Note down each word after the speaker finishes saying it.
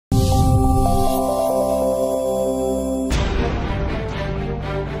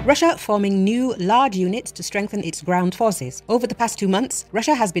Russia forming new large units to strengthen its ground forces. Over the past 2 months,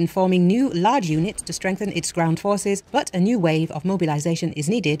 Russia has been forming new large units to strengthen its ground forces, but a new wave of mobilization is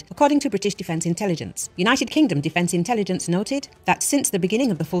needed, according to British Defence Intelligence. United Kingdom Defence Intelligence noted that since the beginning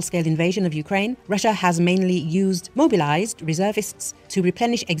of the full-scale invasion of Ukraine, Russia has mainly used mobilized reservists to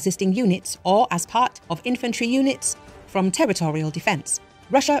replenish existing units or as part of infantry units from territorial defence.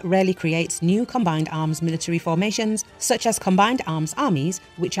 Russia rarely creates new combined arms military formations, such as combined arms armies,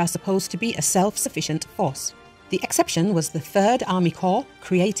 which are supposed to be a self-sufficient force. The exception was the 3rd Army Corps,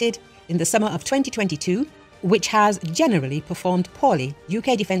 created in the summer of 2022, which has generally performed poorly,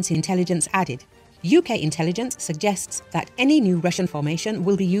 UK Defence Intelligence added. UK intelligence suggests that any new Russian formation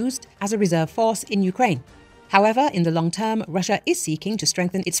will be used as a reserve force in Ukraine. However, in the long term, Russia is seeking to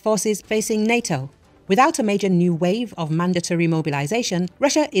strengthen its forces facing NATO. Without a major new wave of mandatory mobilization,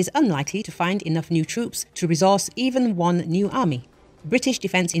 Russia is unlikely to find enough new troops to resource even one new army, British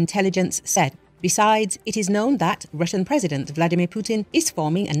Defence Intelligence said. Besides, it is known that Russian President Vladimir Putin is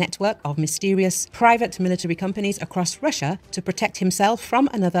forming a network of mysterious private military companies across Russia to protect himself from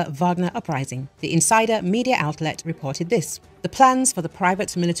another Wagner uprising. The insider media outlet reported this. The plans for the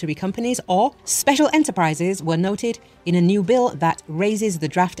private military companies, or special enterprises, were noted in a new bill that raises the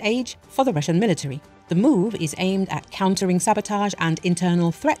draft age for the Russian military. The move is aimed at countering sabotage and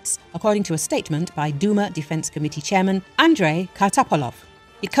internal threats, according to a statement by Duma Defense Committee Chairman Andrei Kartapolov.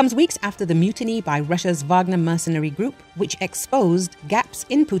 It comes weeks after the mutiny by Russia's Wagner mercenary group, which exposed gaps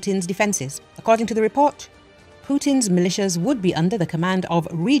in Putin's defenses. According to the report, Putin's militias would be under the command of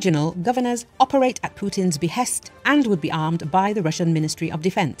regional governors, operate at Putin's behest, and would be armed by the Russian Ministry of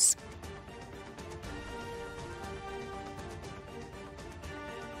Defense.